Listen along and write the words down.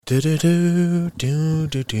Kia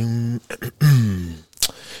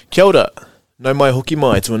ora, no mai hoki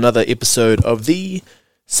mai to another episode of the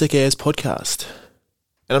Sick As Podcast.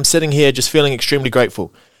 And I'm sitting here just feeling extremely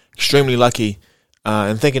grateful, extremely lucky,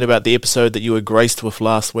 and thinking about the episode that you were graced with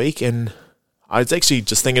last week. And I was actually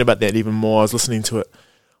just thinking about that even more. I was listening to it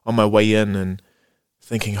on my way in and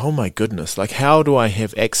thinking, oh my goodness, like how do I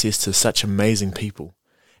have access to such amazing people?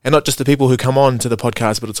 And not just the people who come on to the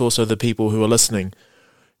podcast, but it's also the people who are listening.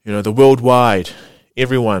 You know, the worldwide,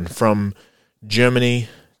 everyone from Germany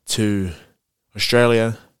to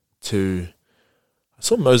Australia to, I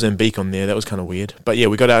saw Mozambique on there, that was kind of weird. But yeah,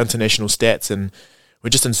 we got our international stats and we're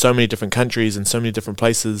just in so many different countries and so many different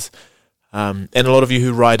places. And a lot of you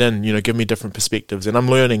who write in, you know, give me different perspectives and I'm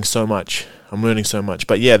learning so much.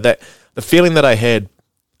 But yeah, the feeling that I had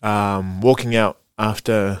walking out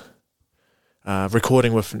after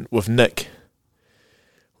recording with Nick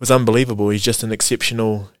was unbelievable. He's just an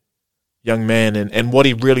exceptional young man, and what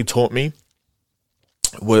he really taught me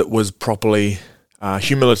was properly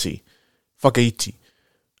humility, whakaiti.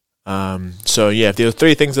 So yeah, if there were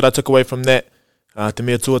three things that I took away from that, te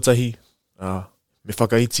mea tuatahi, me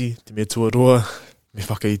whakaiti, te mea tuaroa, me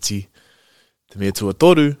whakaiti, te mea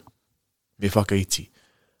tuatoru, me whakaiti.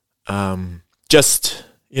 Just,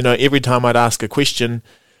 you know, every time I'd ask a question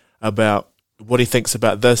about what he thinks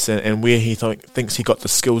about this and where he thinks he got the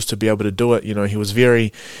skills to be able to do it. You know, he was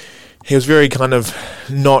very kind of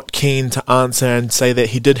not keen to answer and say that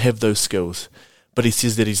he did have those skills, but he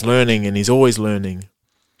says that he's learning and he's always learning.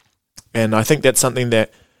 And I think that's something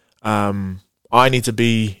that I need to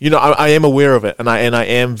be, you know, I am aware of it and I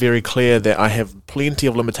am very clear that I have plenty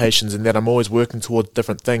of limitations and that I'm always working towards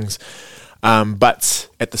different things. But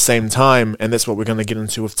at the same time, and that's what we're going to get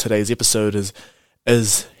into with today's episode,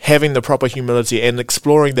 is having the proper humility and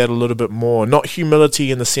exploring that a little bit more. Not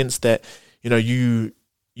humility in the sense that, you know, you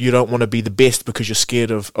don't want to be the best because you're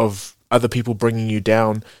scared of other people bringing you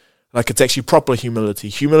down. Like, it's actually proper humility.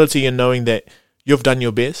 Humility in knowing that you've done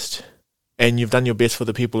your best and you've done your best for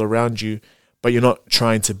the people around you, but you're not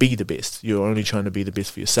trying to be the best. You're only trying to be the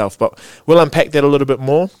best for yourself. But we'll unpack that a little bit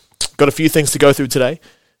more. Got a few things to go through today.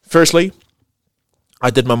 Firstly,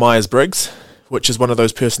 I did my Myers Briggs, which is one of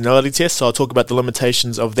those personality tests. So I'll talk about the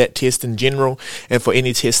limitations of that test in general and for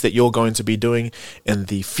any test that you're going to be doing in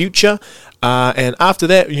the future. And after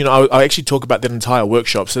that, you know, I actually talk about that entire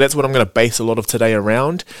workshop. So that's what I'm going to base a lot of today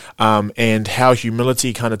around, and how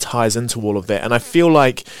humility kind of ties into all of that. And I feel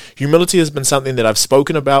like humility has been something that I've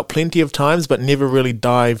spoken about plenty of times, but never really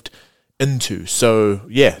dived into. So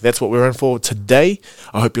yeah, that's what we're in for today.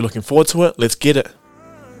 I hope you're looking forward to it. Let's get it.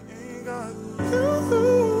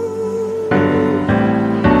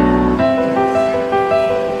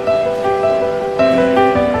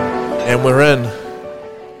 And we're in.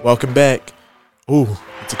 Welcome back. Ooh,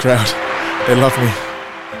 it's a crowd. They love me.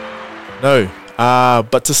 No.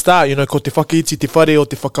 But to start, you know, ko te whakaiti te whare o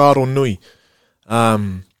te whakaaro nui.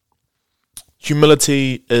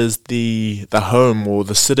 Humility is the home or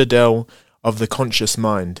the citadel of the conscious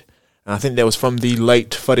mind. And I think that was from the late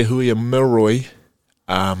Wharehuia Milroy,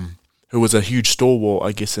 who was a huge stalwart,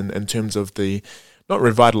 I guess, in terms of the, not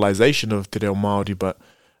revitalization of te reo Māori, but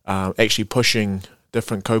actually pushing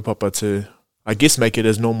different kaupapa to, I guess, make it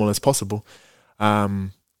as normal as possible.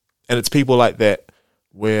 And it's people like that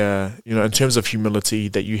where, you know, in terms of humility,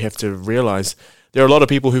 that you have to realize there are a lot of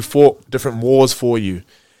people who fought different wars for you.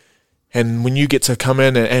 And when you get to come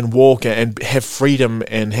in and walk and have freedom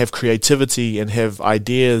and have creativity and have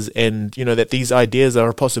ideas, and, you know, that these ideas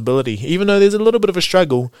are a possibility, even though there's a little bit of a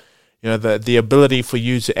struggle, you know, the ability for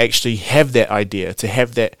you to actually have that idea, to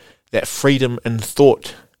have that freedom in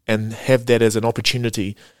thought, and have that as an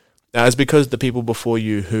opportunity, is because the people before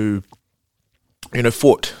you who, you know,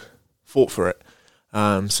 fought for it.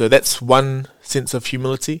 So that's one sense of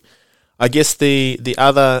humility. I guess the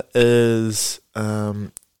other is,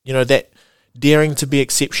 you know, that daring to be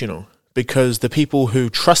exceptional, because the people who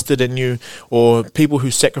trusted in you, or people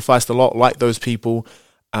who sacrificed a lot like those people,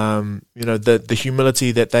 you know, the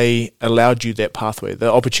humility that they allowed you that pathway, the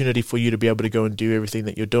opportunity for you to be able to go and do everything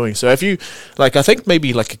that you're doing. So if you, like, I think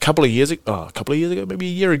maybe like a couple of years ago, maybe a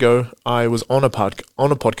year ago, I was on a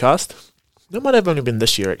podcast. It might have only been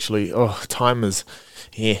this year, actually. Oh, time is,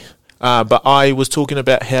 yeah. But I was talking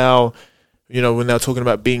about how, you know, when they were talking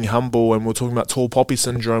about being humble and we're talking about tall poppy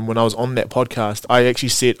syndrome, when I was on that podcast, I actually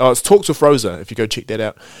said, it's Talks with Rosa, if you go check that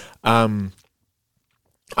out.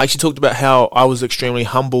 I actually talked about how I was extremely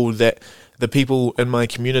humbled that the people in my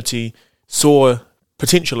community saw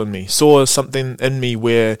potential in me, saw something in me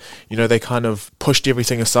where, you know, they kind of pushed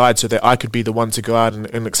everything aside so that I could be the one to go out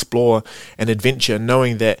and explore and adventure,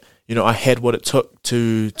 knowing that I had what it took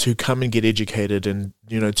to come and get educated, and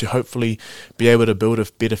to hopefully be able to build a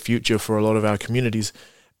better future for a lot of our communities.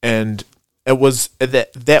 And it was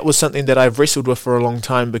that was something that I've wrestled with for a long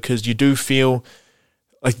time, because you do feel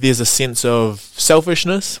like there's a sense of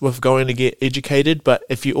selfishness with going to get educated. But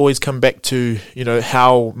if you always come back to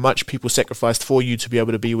how much people sacrificed for you to be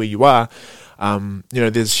able to be where you are,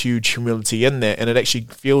 there's huge humility in that, and it actually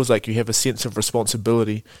feels like you have a sense of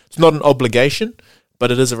responsibility. It's not an obligation,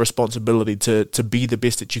 but it is a responsibility to be the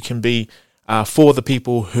best that you can be for the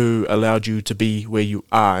people who allowed you to be where you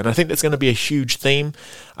are. And I think that's going to be a huge theme,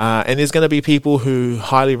 and there's going to be people who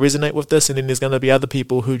highly resonate with this, and then there's going to be other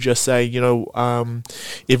people who just say,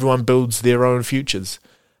 everyone builds their own futures.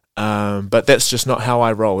 But that's just not how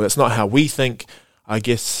I roll. That's not how we think. I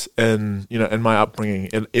guess in my upbringing,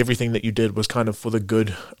 everything that you did was kind of for the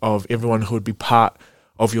good of everyone who would be part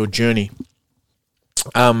of your journey.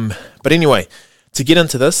 But anyway, to get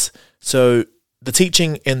into this, so the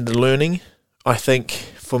teaching and the learning, I think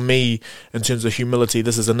for me, in terms of humility,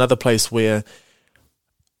 this is another place where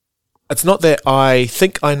it's not that I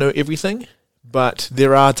think I know everything, but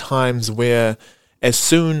there are times where as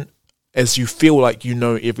soon as you feel like you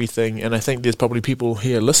know everything, and I think there's probably people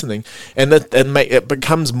here listening, and it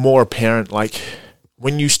becomes more apparent, like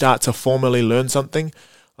when you start to formally learn something,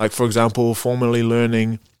 like for example, formally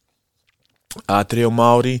learning te reo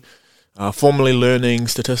Māori, formally learning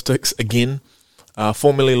statistics again,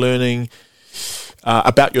 formally learning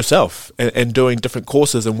about yourself, and doing different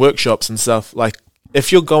courses and workshops and stuff. Like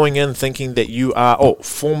if you're going in thinking that you are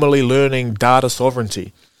formally learning data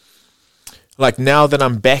sovereignty, like now that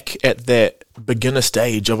I'm back at that beginner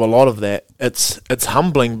stage of a lot of that, it's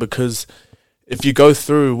humbling, because if you go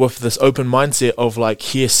through with this open mindset of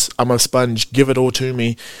like, yes, I'm a sponge, give it all to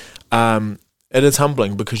me, it is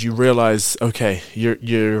humbling, because you realize, okay,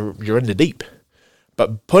 you're in the deep.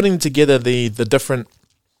 But putting together the different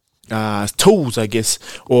tools, I guess,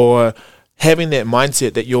 or having that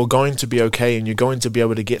mindset that you're going to be okay and you're going to be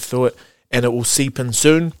able to get through it, and it will seep in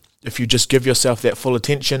soon. If you just give yourself that full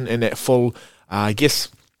attention and that full, you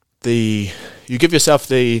give yourself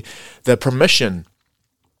the permission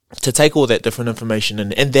to take all that different information,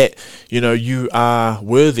 and that, you are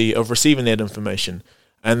worthy of receiving that information.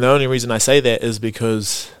 And the only reason I say that is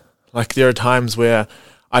because, like, there are times where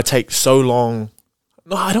I take so long.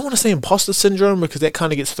 No, I don't want to say imposter syndrome, because that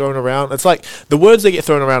kind of gets thrown around. It's like the words that get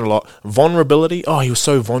thrown around a lot. Vulnerability. Oh, he was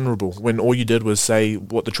so vulnerable when all you did was say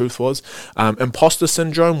what the truth was. Imposter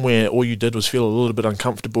syndrome, where all you did was feel a little bit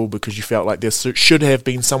uncomfortable because you felt like there should have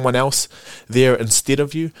been someone else there instead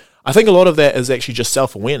of you. I think a lot of that is actually just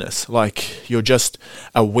self-awareness. Like, you're just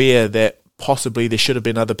aware that possibly there should have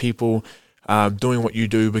been other people doing what you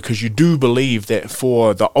do, because you do believe that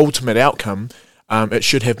for the ultimate outcome, it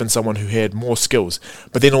should have been someone who had more skills.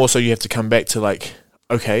 But then also you have to come back to like,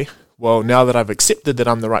 okay, well, now that I've accepted that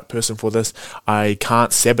I'm the right person for this, I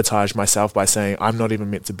can't sabotage myself by saying I'm not even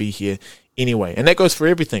meant to be here anyway. And that goes for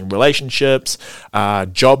everything: relationships,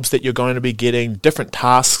 jobs that you're going to be getting, different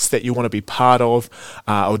tasks that you want to be part of,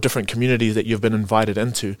 or different communities that you've been invited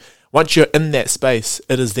into. Once you're in that space,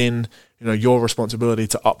 it is then your responsibility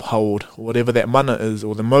to uphold whatever that mana is,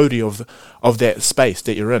 or the modi of that space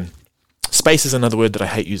that you're in. Space is another word that I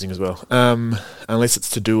hate using as well, unless it's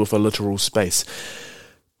to do with a literal space.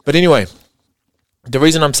 But anyway, the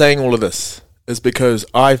reason I'm saying all of this is because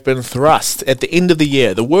I've been thrust at the end of the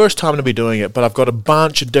year, the worst time to be doing it, but I've got a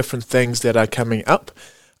bunch of different things that are coming up,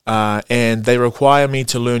 and they require me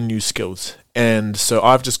to learn new skills. And so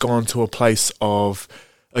I've just gone to a place of,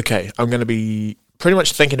 okay, I'm going to be pretty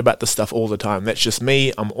much thinking about this stuff all the time. That's just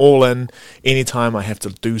me. I'm all in. Anytime I have to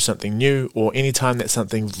do something new, or anytime that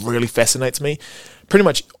something really fascinates me, pretty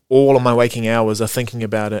much all of my waking hours are thinking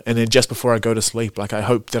about it. And then just before I go to sleep, like, I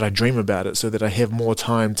hope that I dream about it so that I have more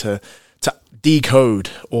time to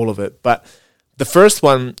decode all of it. But the first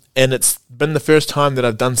one, and it's been the first time that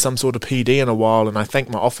I've done some sort of PD in a while, and I thank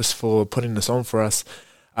my office for putting this on for us.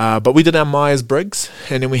 But we did our Myers Briggs,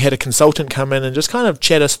 and then we had a consultant come in and just kind of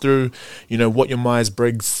chat us through, what your Myers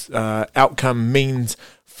Briggs outcome means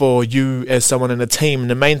for you as someone in a team. And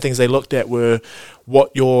the main things they looked at were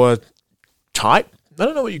what your type, I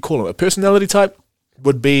don't know what you call it, a personality type,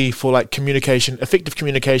 would be for like communication, effective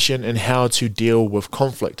communication, and how to deal with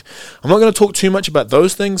conflict. I'm not going to talk too much about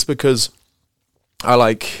those things, because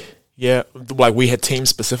we had team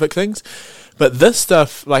specific things. But this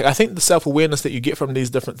stuff, like, I think the self-awareness that you get from these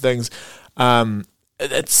different things,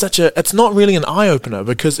 it's not really an eye opener,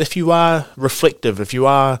 because if you are reflective, if you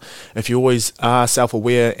always are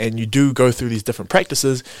self-aware and you do go through these different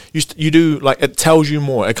practices, you do, like, it tells you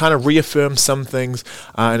more. It kind of reaffirms some things,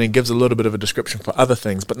 and it gives a little bit of a description for other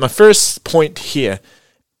things. But my first point here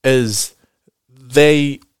is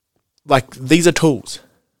these are tools.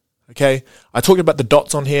 Okay, I talked about the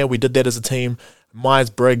dots on here. We did that as a team. Myers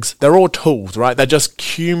Briggs, they're all tools, right? They're just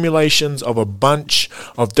accumulations of a bunch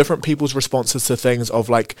of different people's responses to things, of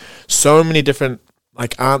like so many different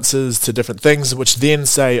like answers to different things, which then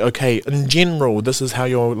say, okay, in general, this is how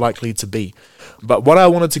you're likely to be. But what I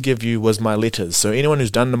wanted to give you was my letters. So anyone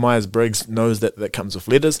who's done the Myers Briggs knows that that comes with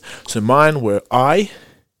letters. So mine were I,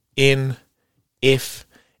 N, F,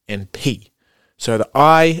 and P. So the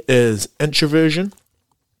I is introversion,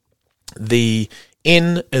 the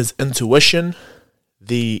N is intuition,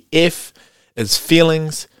 the F is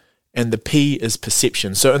feelings, and the P is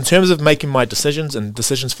perception. So in terms of making my decisions and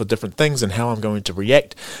decisions for different things and how I'm going to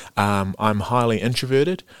react, I'm highly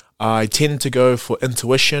introverted. I tend to go for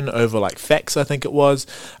intuition over like facts, I think it was.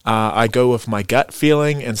 I go with my gut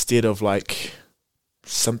feeling instead of like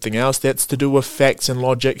something else that's to do with facts and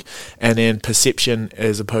logic, and then perception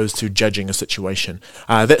as opposed to judging a situation.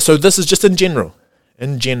 So this is just in general.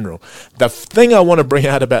 The thing I want to bring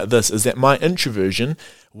out about this is that my introversion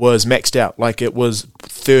was maxed out. Like, it was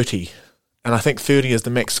 30. And I think 30 is the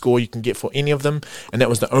max score you can get for any of them. And that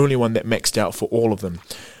was the only one that maxed out for all of them.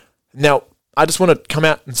 Now, I just want to come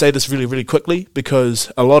out and say this really, really quickly,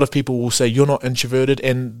 because a lot of people will say you're not introverted.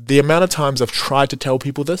 And the amount of times I've tried to tell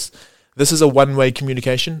people this is a one-way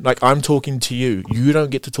communication. Like, I'm talking to you. You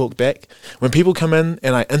don't get to talk back. When people come in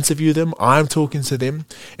and I interview them, I'm talking to them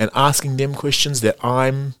and asking them questions that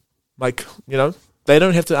I'm like, they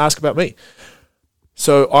don't have to ask about me.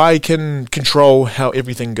 So I can control how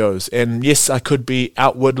everything goes. And yes, I could be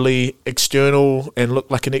outwardly external and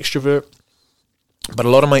look like an extrovert, but a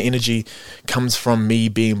lot of my energy comes from me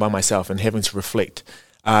being by myself and having to reflect.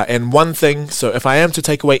 And one thing, so if I am to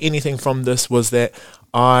take away anything from this, was that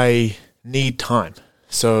I need time.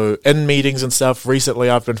 So in meetings and stuff, recently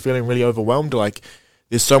I've been feeling really overwhelmed. Like,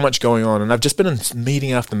 there's so much going on, and I've just been in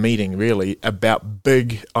meeting after meeting really about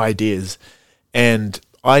big ideas, and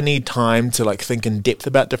I need time to like think in depth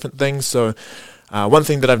about different things. So one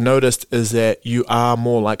thing that I've noticed is that you are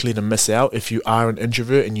more likely to miss out if you are an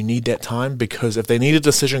introvert and you need that time, because if they need a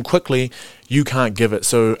decision quickly, you can't give it.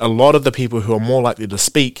 So a lot of the people who are more likely to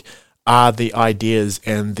speak are the ideas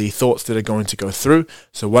and the thoughts that are going to go through.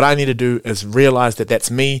 So what I need to do is realize that that's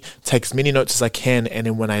me, take as many notes as I can, and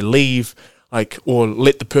then when I leave, or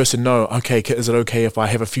let the person know, okay, is it okay if I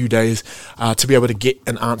have a few days to be able to get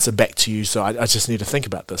an answer back to you? So I just need to think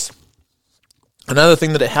about this. Another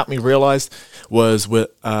thing that it helped me realize was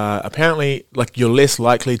apparently, like, you're less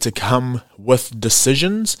likely to come with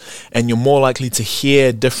decisions, and you're more likely to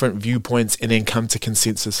hear different viewpoints and then come to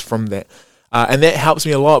consensus from that. And that helps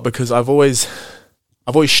me a lot, because I've always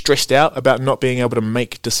stressed out about not being able to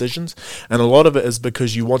make decisions, and a lot of it is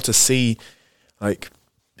because you want to see like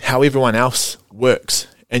how everyone else works,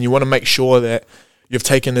 and you want to make sure that you've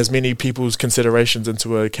taken as many people's considerations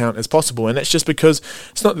into account as possible. And that's just because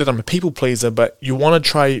it's not that I'm a people pleaser, but you want to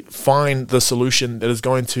try find the solution that is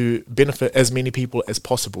going to benefit as many people as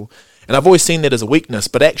possible. And I've always seen that as a weakness,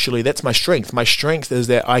 but actually that's my strength. My strength is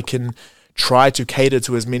that I can try to cater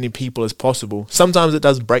to as many people as possible. Sometimes it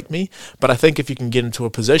does break me, but I think if you can get into a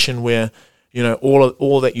position where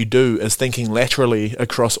all that you do is thinking laterally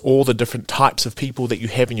across all the different types of people that you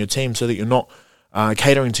have in your team, so that you're not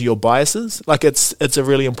catering to your biases, like it's a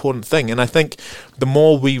really important thing. And I think the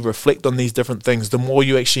more we reflect on these different things, the more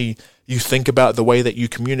you think about the way that you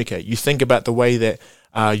communicate. You think about the way that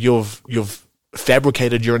you've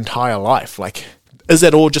fabricated your entire life. Like, is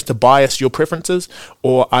that all just to bias your preferences,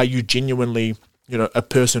 or are you genuinely, a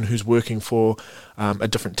person who's working for a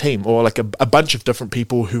different team, or like a bunch of different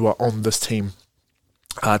people who are on this team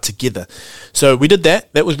together? So we did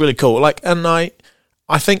that. That was really cool. And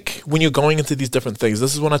I think when you're going into these different things,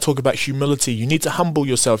 this is when I talk about humility. You need to humble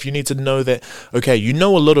yourself. You need to know that, okay, you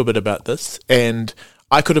know a little bit about this, and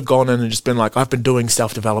I could have gone in and just been like, I've been doing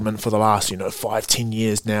self-development for the last, 5-10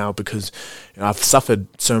 years now, because I've suffered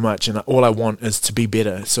so much and all I want is to be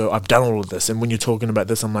better. So I've done all of this. And when you're talking about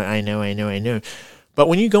this, I'm like, I know. But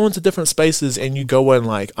when you go into different spaces and you go in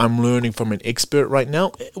like, I'm learning from an expert right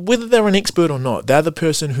now, whether they're an expert or not, they're the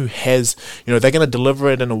person who has, they're going to deliver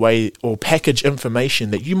it in a way, or package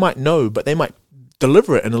information that you might know, but they might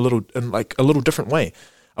deliver it in a little different way,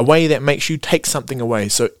 a way that makes you take something away.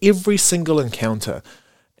 So every single encounter,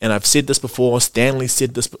 and I've said this before, Stanley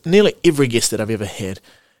said this, but nearly every guest that I've ever had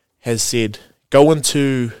has said, go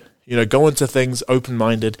into Go into things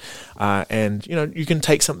open-minded, and you can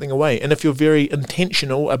take something away. And if you're very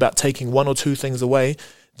intentional about taking one or two things away,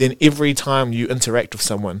 then every time you interact with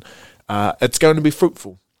someone, it's going to be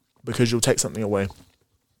fruitful because you'll take something away.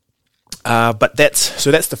 But that's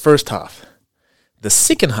the first half. The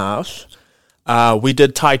second half, we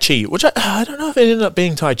did Tai Chi, which I don't know if it ended up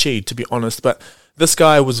being Tai Chi, to be honest, but this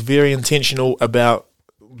guy was very intentional about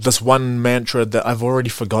this one mantra that I've already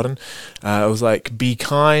forgotten. It was like, be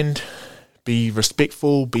kind, be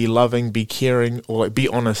respectful, be loving, be caring, or like be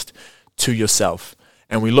honest to yourself.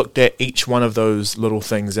 And we looked at each one of those little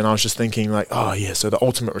things, and I was just thinking like, oh yeah, so the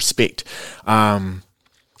ultimate respect.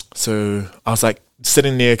 So I was like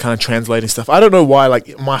sitting there kind of translating stuff. I don't know why,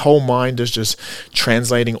 like my whole mind is just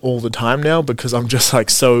translating all the time now because I'm just like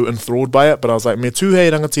so enthralled by it. But I was like, me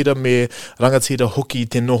tuhei rangatira me rangatira hoki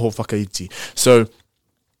te noho whakaiti. So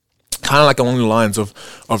kind of like along the lines of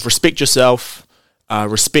respect yourself,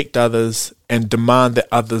 respect others, and demand that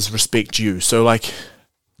others respect you. So like,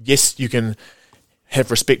 yes, you can have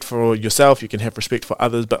respect for yourself, you can have respect for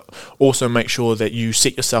others, but also make sure that you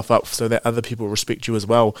set yourself up so that other people respect you as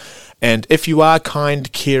well. And if you are kind,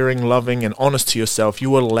 caring, loving, and honest to yourself, you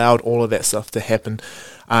will allow all of that stuff to happen.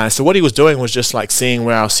 So what he was doing was just like seeing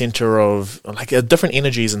where our center of like different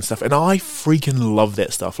energies and stuff. And I freaking love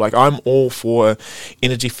that stuff. Like I'm all for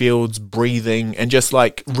energy fields, breathing, and just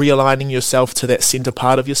like realigning yourself to that center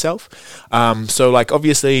part of yourself. So like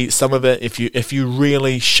obviously some of it, if you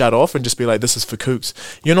really shut off and just be like, this is for kooks,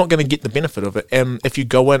 you're not going to get the benefit of it. And if you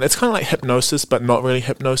go in, it's kind of like hypnosis, but not really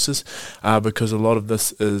hypnosis, because a lot of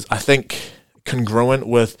this is, I think, congruent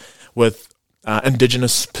with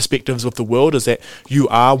indigenous perspectives of the world, is that you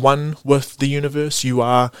are one with the universe, you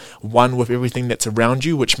are one with everything that's around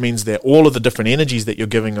you, which means that all of the different energies that you're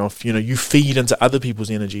giving off, you feed into other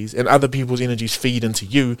people's energies, and other people's energies feed into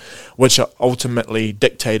you, which are ultimately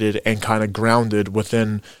dictated and kind of grounded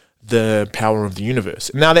within the power of the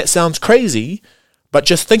universe. Now that sounds crazy, but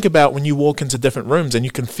just think about when you walk into different rooms and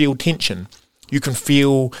you can feel tension, you can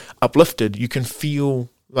feel uplifted, you can feel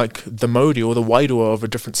like the modi or the wairua of a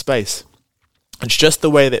different space. It's just the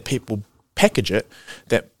way that people package it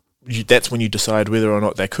that's when you decide whether or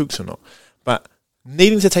not they're kooks or not. But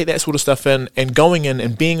needing to take that sort of stuff in and going in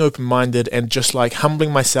and being open-minded and just like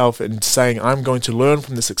humbling myself and saying I'm going to learn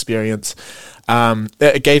from this experience,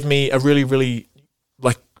 it gave me a really, really,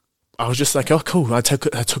 like, I was just like, oh cool, I took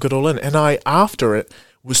it all in. And I, after it,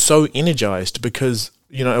 was so energized because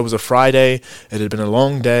it was a Friday, it had been a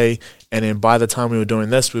long day, and then by the time we were doing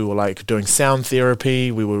this, we were like doing sound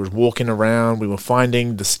therapy, we were walking around, we were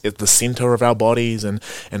finding the center of our bodies and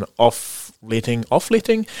offletting.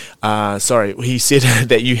 Sorry, he said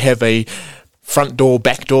that you have a front door,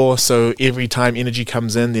 back door, so every time energy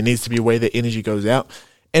comes in, there needs to be a way that energy goes out.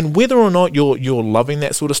 And whether or not you're loving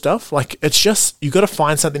that sort of stuff, like it's just, you got to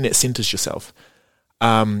find something that centers yourself,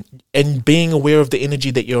 and being aware of the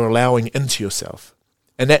energy that you're allowing into yourself.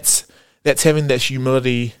 And that's having that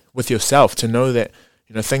humility with yourself to know that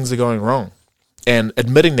things are going wrong, and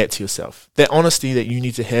admitting that to yourself. That honesty that you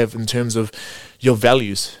need to have in terms of your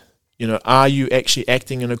values. Are you actually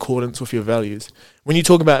acting in accordance with your values? When you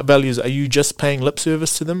talk about values, are you just paying lip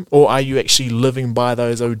service to them, or are you actually living by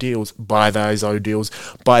those ideals?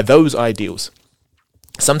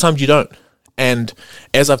 Sometimes you don't. And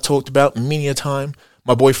as I've talked about many a time,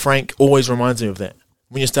 my boy Frank always reminds me of that.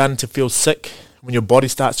 When you're starting to feel sick, when your body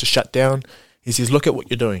starts to shut down, he says, look at what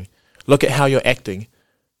you're doing. Look at how you're acting.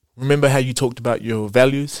 Remember how you talked about your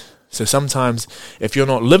values? So sometimes if you're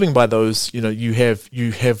not living by those, you're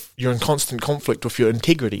in constant conflict with your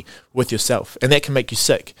integrity with yourself, and that can make you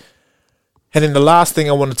sick. And then the last thing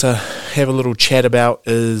I wanted to have a little chat about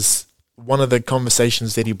is one of the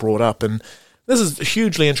conversations that he brought up. And this is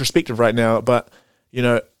hugely introspective right now, but,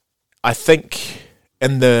 I think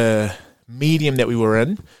in the medium that we were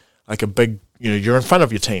in, like a big, you're in front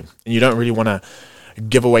of your team and you don't really want to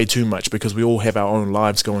give away too much because we all have our own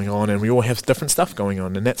lives going on and we all have different stuff going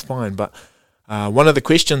on, and that's fine. But one of the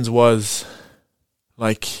questions was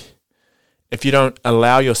like, if you don't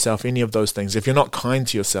allow yourself any of those things, if you're not kind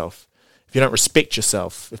to yourself, if you don't respect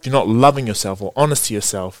yourself, if you're not loving yourself or honest to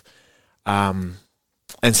yourself, and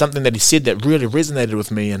something that he said that really resonated with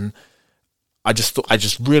me, and I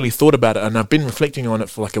just really thought about it, and I've been reflecting on it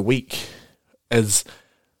for like a week, is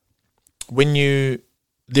when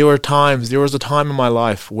there was a time in my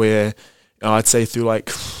life where I'd say through like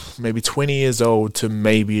maybe 20 years old to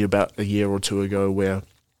maybe about a year or two ago, where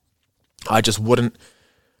I just wouldn't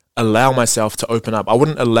allow myself to open up. I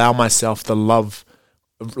wouldn't allow myself to love,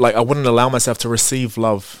 like I wouldn't allow myself to receive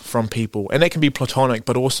love from people. And that can be platonic,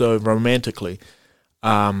 but also romantically.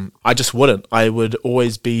 I just wouldn't. I would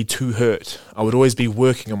always be too hurt. I would always be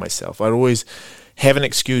working on myself. I'd always have an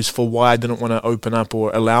excuse for why I didn't want to open up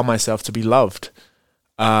or allow myself to be loved.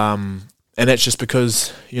 And that's just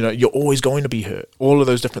because, you're always going to be hurt. All of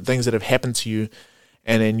those different things that have happened to you,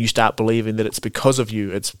 and then you start believing that it's because of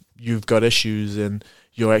you. You've got issues and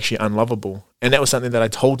you're actually unlovable. And that was something that I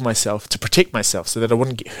told myself to protect myself so that I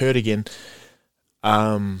wouldn't get hurt again.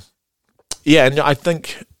 And I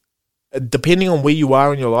think depending on where you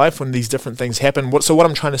are in your life when these different things happen, what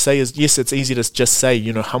I'm trying to say is, yes, it's easy to just say,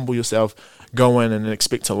 humble yourself, go in and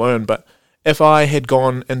expect to learn. But if I had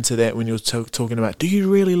gone into that when you were talking about, do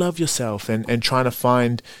you really love yourself, and trying to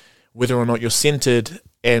find whether or not you're centered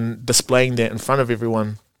and displaying that in front of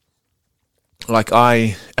everyone, if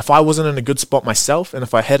I wasn't in a good spot myself, and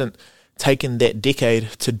if I hadn't taken that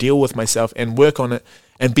decade to deal with myself and work on it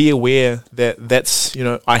and be aware that that's,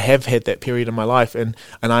 I have had that period in my life and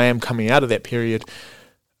I am coming out of that period,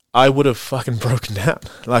 I would have fucking broken down.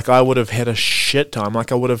 I would have had a shit time.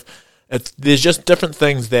 There's just different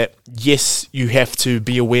things that, yes, you have to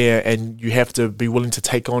be aware and you have to be willing to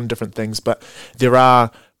take on different things, but there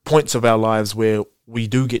are points of our lives where we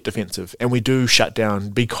do get defensive and we do shut down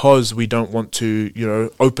because we don't want to,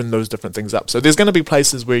 open those different things up. So there's going to be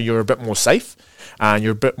places where you're a bit more safe and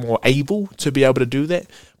you're a bit more able to be able to do that.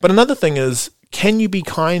 But another thing is, can you be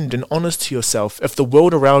kind and honest to yourself if the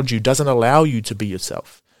world around you doesn't allow you to be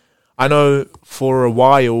yourself? I know for a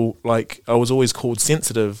while, I was always called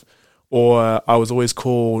sensitive, or I was always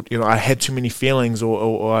called, I had too many feelings,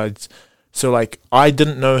 I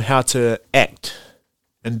didn't know how to act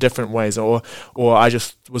in different ways, or I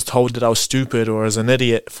just was told that I was stupid or as an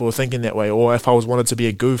idiot for thinking that way, or if I wanted to be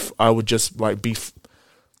a goof, I would just be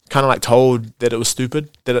kind of told that it was stupid,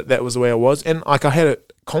 that was the way I was. And I had a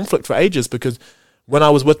conflict for ages, because when I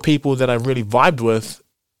was with people that I really vibed with,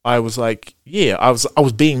 I was I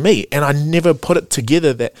was being me, and I never put it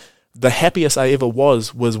together that the happiest I ever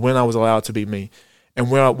was when I was allowed to be me.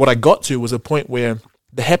 And what I got to was a point where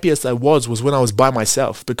the happiest I was when I was by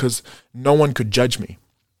myself, because no one could judge me.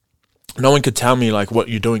 No one could tell me what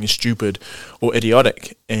you're doing is stupid or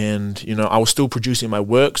idiotic. And, I was still producing my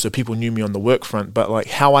work, so people knew me on the work front, but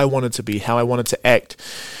how I wanted to be, how I wanted to act,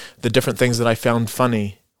 the different things that I found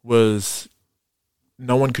funny, was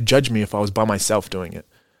no one could judge me if I was by myself doing it.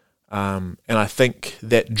 And I think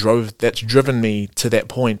that's driven me to that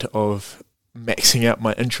point of maxing out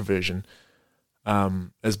my introversion,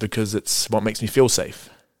 is because it's what makes me feel safe.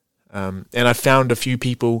 And I found a few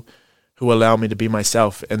people who allow me to be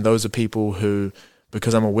myself, and those are people who,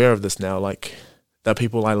 because I'm aware of this now, they're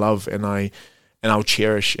people I love and I'll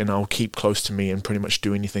cherish and I'll keep close to me and pretty much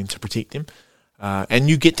do anything to protect them. And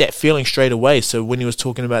you get that feeling straight away. So when he was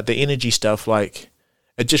talking about the energy stuff,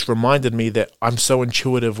 it just reminded me that I'm so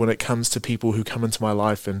intuitive when it comes to people who come into my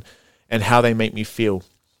life and how they make me feel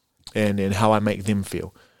and how I make them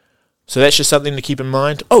feel. So that's just something to keep in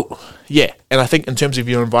mind. Oh, yeah. And I think in terms of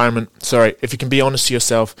your environment, if you can be honest to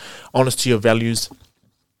yourself, honest to your values,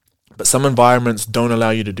 but some environments don't allow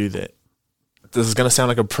you to do that. This is going to sound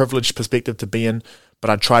like a privileged perspective to be in, but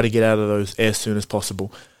I try to get out of those as soon as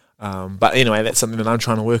possible. But anyway, that's something that I'm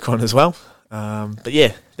trying to work on as well. But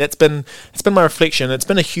yeah, it's been my reflection. It's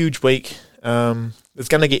been a huge week. It's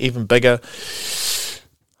going to get even bigger.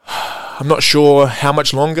 I'm not sure how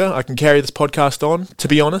much longer I can carry this podcast on, to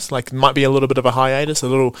be honest. It might be a little bit of a hiatus, a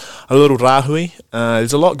little rahui.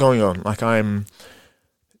 There's a lot going on.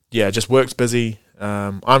 Just work's busy.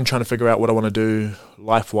 I'm trying to figure out what I want to do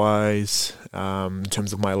life-wise, in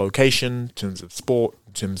terms of my location, in terms of sport,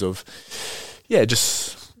 in terms of, I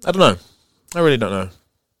don't know. I really don't know.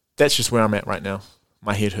 That's just where I'm at right now.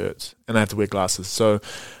 My head hurts, and I have to wear glasses. So,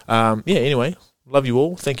 anyway, love you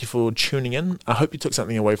all. Thank you for tuning in. I hope you took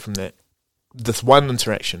something away from this one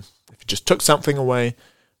interaction. If you just took something away,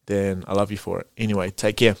 then I love you for it. Anyway,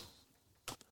 take care.